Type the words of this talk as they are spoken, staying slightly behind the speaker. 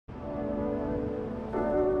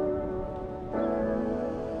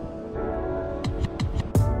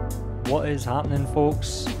What is happening,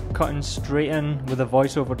 folks? Cutting straight in with a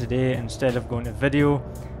voiceover today instead of going to video.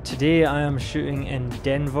 Today I am shooting in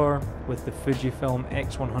Denver with the Fujifilm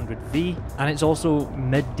X100V, and it's also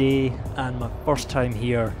midday and my first time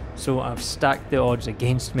here, so I've stacked the odds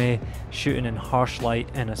against me shooting in harsh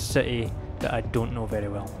light in a city that I don't know very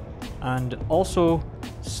well. And also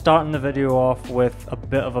starting the video off with a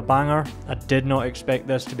bit of a banger. I did not expect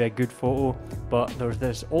this to be a good photo, but there's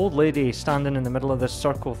this old lady standing in the middle of this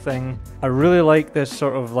circle thing. I really like this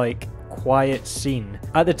sort of like quiet scene.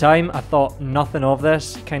 At the time I thought nothing of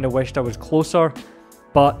this, kind of wished I was closer,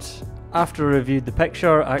 but after I reviewed the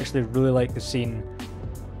picture I actually really like the scene.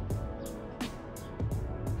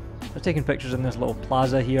 I'm taking pictures in this little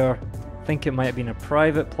plaza here. I think it might have been a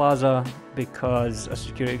private plaza because a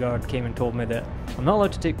security guard came and told me that I'm not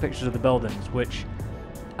allowed to take pictures of the buildings, which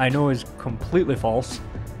I know is completely false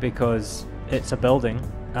because it's a building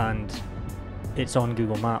and it's on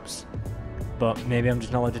Google Maps. But maybe I'm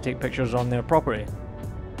just not allowed to take pictures on their property.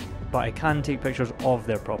 But I can take pictures of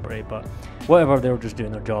their property, but whatever, they were just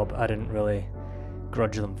doing their job. I didn't really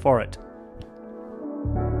grudge them for it.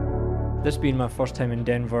 This being my first time in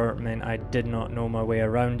Denver meant I did not know my way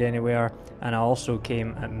around anywhere, and I also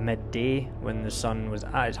came at midday when the sun was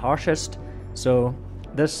at its harshest, so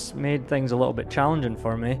this made things a little bit challenging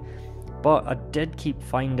for me. But I did keep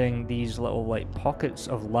finding these little like pockets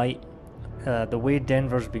of light. The way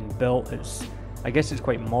Denver's been built, I guess it's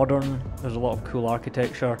quite modern. There's a lot of cool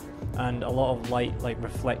architecture and a lot of light like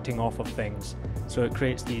reflecting off of things, so it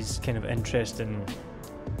creates these kind of interesting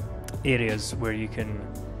areas where you can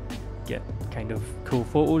get kind of cool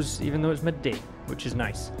photos even though it's midday, which is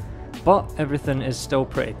nice. But everything is still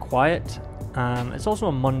pretty quiet. It's also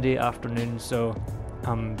a Monday afternoon, so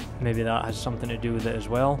maybe that has something to do with it as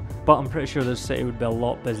well, but I'm pretty sure this city would be a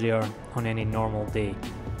lot busier on any normal day.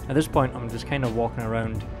 At this point I'm just kind of walking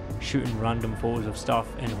around shooting random photos of stuff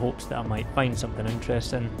in hopes that I might find something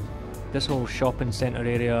interesting. This whole shopping centre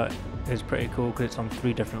area is pretty cool because it's on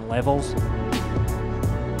 3 different levels.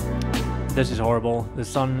 This is horrible. The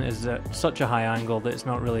sun is at such a high angle that it's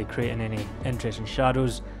not really creating any interesting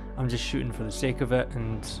shadows. I'm just shooting for the sake of it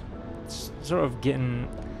and sort of getting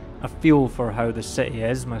a feel for how the city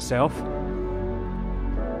is myself.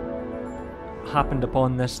 Happened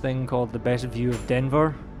upon this thing called the best view of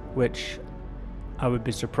Denver, which I would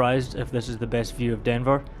be surprised if this is the best view of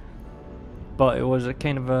Denver. But it was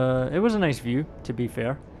it was a nice view, to be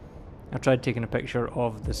fair. I tried taking a picture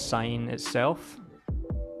of the sign itself.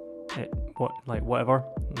 Whatever,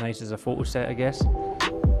 nice as a photo set, I guess.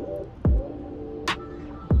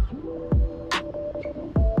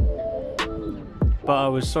 But I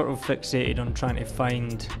was sort of fixated on trying to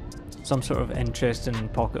find some sort of interesting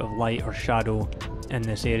pocket of light or shadow in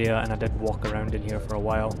this area, and I did walk around in here for a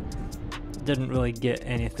while. Didn't really get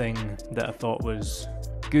anything that I thought was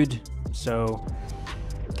good, so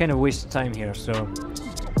kind of wasted time here. So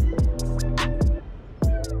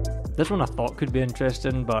this one I thought could be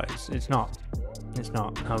interesting, but it's not. It's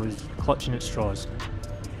not. I was clutching at straws.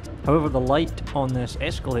 However, the light on this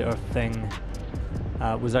escalator thing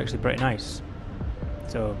was actually pretty nice.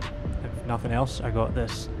 So, if nothing else, I got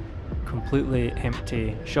this completely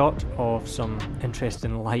empty shot of some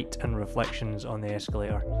interesting light and reflections on the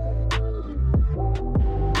escalator.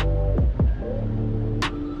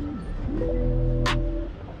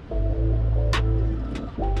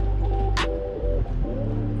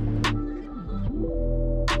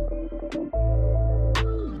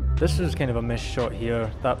 This is kind of a missed shot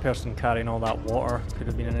here. That person carrying all that water could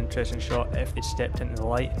have been an interesting shot if they stepped into the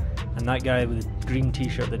light, and that guy with the green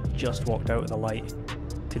t-shirt that just walked out of the light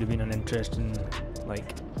could have been an interesting,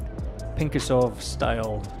 like, Pinkasov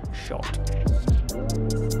style shot.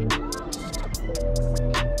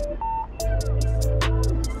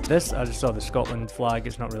 This, I just saw the Scotland flag.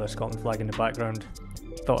 It's not really a Scotland flag in the background.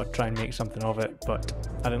 Thought I'd try and make something of it, but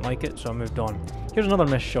I didn't like it, so I moved on. Here's another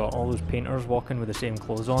missed shot, all those painters walking with the same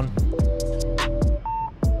clothes on.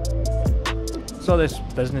 Saw this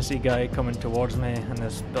businessy guy coming towards me, and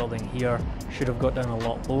this building here should have got down a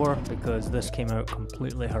lot lower because this came out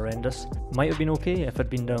completely horrendous. Might have been okay if I'd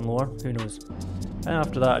been down lower, who knows. And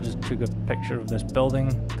after that I just took a picture of this building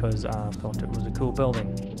because I thought it was a cool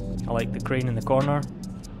building. I like the crane in the corner.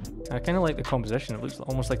 I kind of like the composition, it looks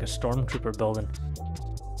almost like a stormtrooper building.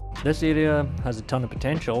 This area has a ton of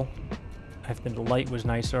potential if the light was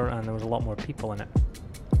nicer and there was a lot more people in it.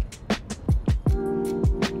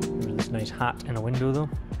 There's this nice hat in a window though.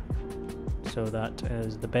 So that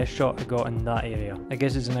is the best shot I got in that area. I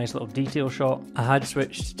guess it's a nice little detail shot. I had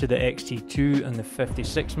switched to the X-T2 and the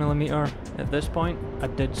 56mm at this point. I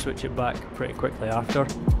did switch it back pretty quickly after.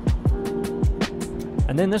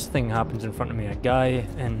 And then this thing happens in front of me, a guy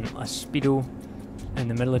in a Speedo in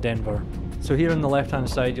the middle of Denver. So here on the left hand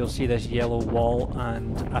side you'll see this yellow wall,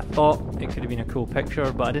 and I thought it could have been a cool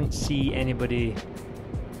picture, but I didn't see anybody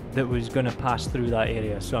that was going to pass through that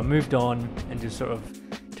area. So I moved on and just sort of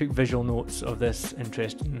took visual notes of this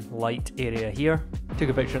interesting light area here. Took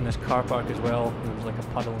a picture in this car park as well. There was like a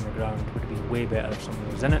puddle on the ground. Would have been way better if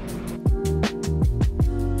someone was in it.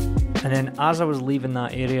 And then as I was leaving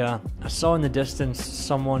that area, I saw in the distance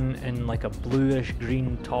someone in like a bluish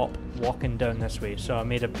green top walking down this way. So I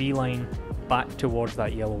made a beeline back towards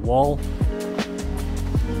that yellow wall.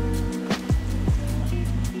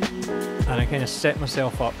 And I kind of set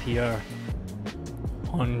myself up here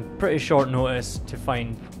on pretty short notice to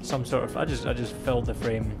find some sort of, I just filled the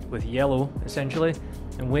frame with yellow essentially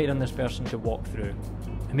and waited on this person to walk through.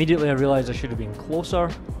 Immediately I realised I should have been closer.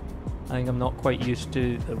 I think I'm not quite used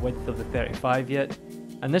to the width of the 35 yet.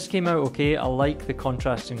 And this came out okay. I like the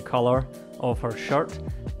contrasting colour of her shirt,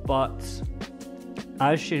 but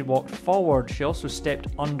as she walked forward she also stepped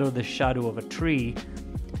under the shadow of a tree,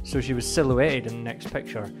 so she was silhouetted in the next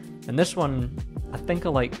picture. And this one I think I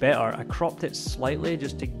like better. I cropped it slightly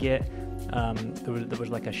just to get, there was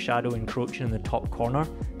like a shadow encroaching in the top corner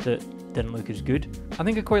that didn't look as good. I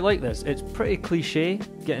think I quite like this. It's pretty cliche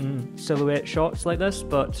getting silhouette shots like this,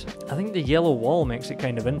 but I think the yellow wall makes it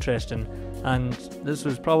kind of interesting, and this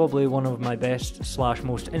was probably one of my best /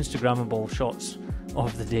 most Instagrammable shots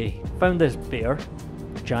of the day. Found this bear,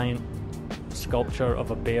 giant sculpture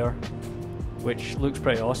of a bear, which looks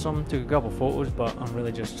pretty awesome. Took a couple photos, but I'm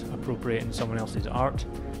really just appropriating someone else's art.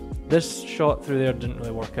 This shot through there didn't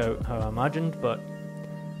really work out how I imagined, but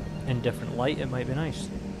in different light it might be nice.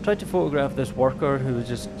 Tried to photograph this worker who was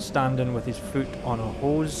just standing with his foot on a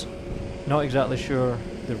hose. Not exactly sure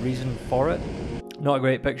the reason for it. Not a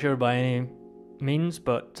great picture by any means,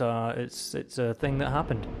 but it's a thing that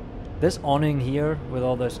happened. This awning here with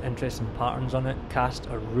all this interesting patterns on it cast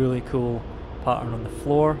a really cool pattern on the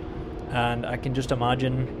floor. And I can just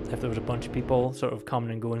imagine if there was a bunch of people sort of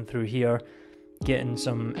coming and going through here, getting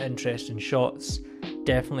some interesting shots.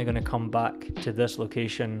 Definitely going to come back to this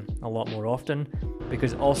location a lot more often,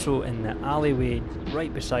 because also in the alleyway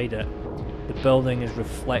right beside it, the building is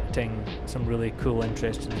reflecting some really cool,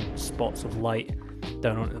 interesting spots of light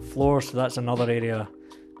down onto the floor. So that's another area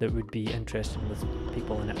that would be interesting with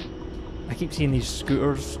people in it. I keep seeing these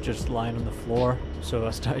scooters just lying on the floor, so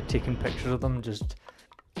I started taking pictures of them.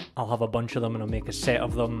 I'll have a bunch of them and I'll make a set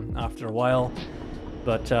of them after a while.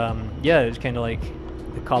 But yeah, it's kind of like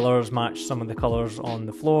the colours match some of the colours on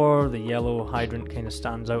the floor. The yellow hydrant kind of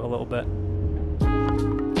stands out a little bit.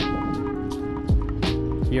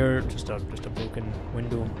 Here, just a broken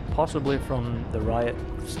window, possibly from the riot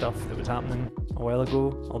stuff that was happening a while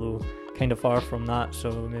ago, although kind of far from that,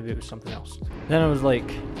 so maybe it was something else. Then I was like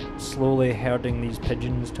slowly herding these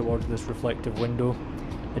pigeons towards this reflective window.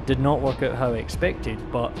 It did not work out how I expected,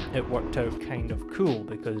 but it worked out kind of cool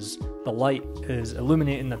because the light is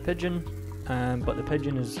illuminating the pigeon, but the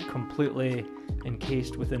pigeon is completely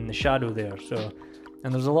encased within the shadow there.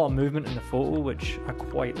 And there's a lot of movement in the photo, which I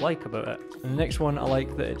quite like about it. And the next one, I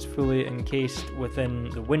like that it's fully encased within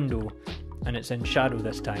the window and it's in shadow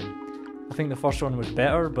this time. I think the first one was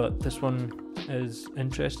better, but this one is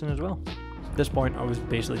interesting as well. At this point I was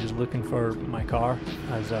basically just looking for my car,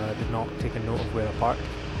 as I did not take a note of where I parked.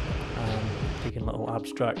 Taking little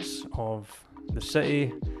abstracts of the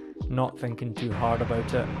city, not thinking too hard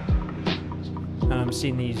about it. And I'm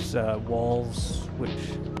seeing these walls, which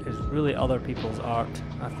is really other people's art,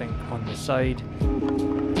 I think, on the side.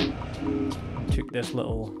 Took this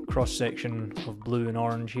little cross section of blue and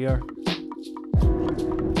orange here.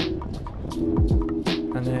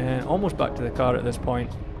 And then almost back to the car at this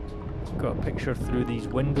point. Got a picture through these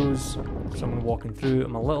windows, someone walking through.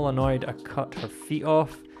 I'm a little annoyed I cut her feet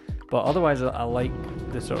off, but otherwise I like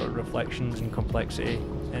the sort of reflections and complexity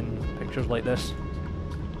in pictures like this.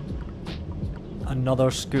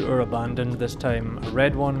 Another scooter abandoned, this time a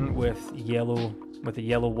red one with a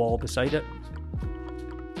yellow wall beside it.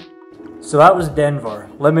 So that was Denver.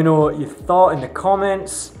 Let me know what you thought in the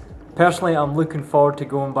comments. Personally, I'm looking forward to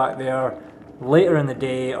going back there later in the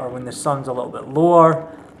day or when the sun's a little bit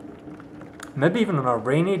lower. Maybe even on a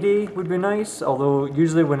rainy day would be nice, although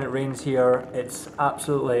usually when it rains here it's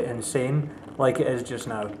absolutely insane, like it is just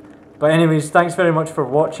now. But anyways, thanks very much for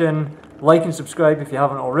watching. Like and subscribe if you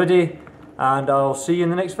haven't already, and I'll see you in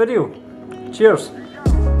the next video. Cheers!